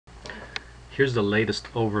Here's the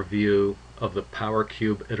latest overview of the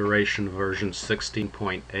PowerCube iteration version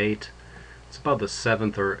 16.8. It's about the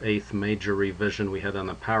 7th or 8th major revision we had on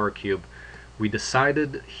the PowerCube. We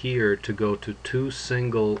decided here to go to two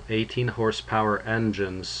single 18 horsepower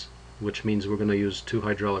engines, which means we're going to use two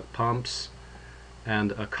hydraulic pumps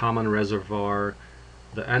and a common reservoir.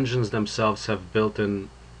 The engines themselves have built-in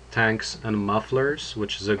tanks and mufflers,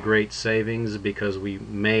 which is a great savings because we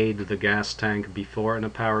made the gas tank before in a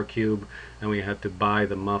PowerCube and we had to buy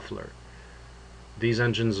the muffler. These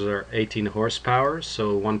engines are 18 horsepower,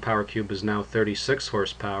 so one PowerCube is now 36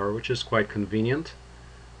 horsepower, which is quite convenient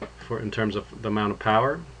in terms of the amount of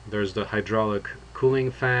power. There's the hydraulic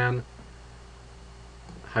cooling fan,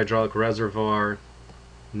 hydraulic reservoir,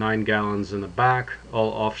 9 gallons in the back,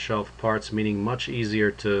 all off-shelf parts, meaning much easier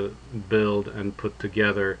to build and put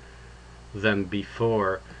together than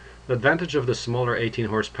before. The advantage of the smaller 18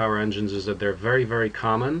 horsepower engines is that they're very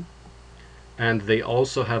common, and they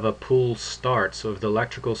also have a pull start, so if the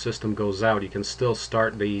electrical system goes out you can still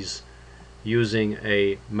start these using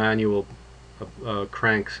a manual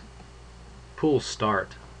crank pull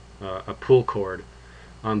start, a pull cord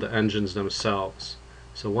on the engines themselves.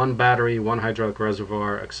 So one battery, one hydraulic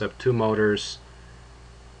reservoir, except two motors,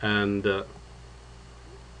 and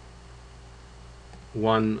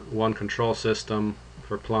one control system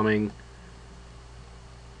for plumbing.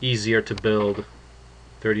 Easier to build,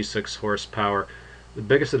 36 horsepower. The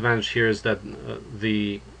biggest advantage here is that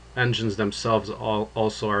the engines themselves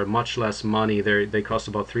also are much less money. They cost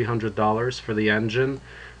about $300 for the engine,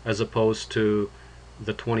 as opposed to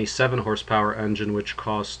the 27 horsepower engine, which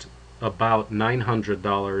cost about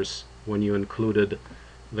 $900 when you included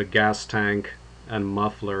the gas tank and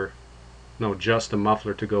muffler. No, just the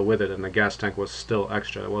muffler to go with it, and the gas tank was still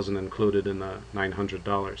extra. It wasn't included in the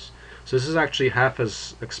 $900. So this is actually half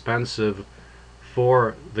as expensive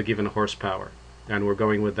for the given horsepower, and we're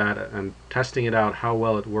going with that and testing it out how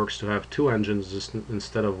well it works to have two engines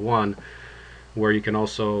instead of one, where you can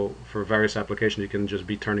also, for various applications, you can just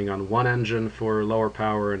be turning on one engine for lower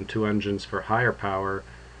power and two engines for higher power.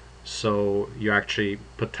 So you're actually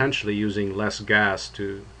potentially using less gas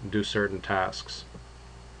to do certain tasks.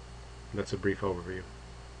 That's a brief overview.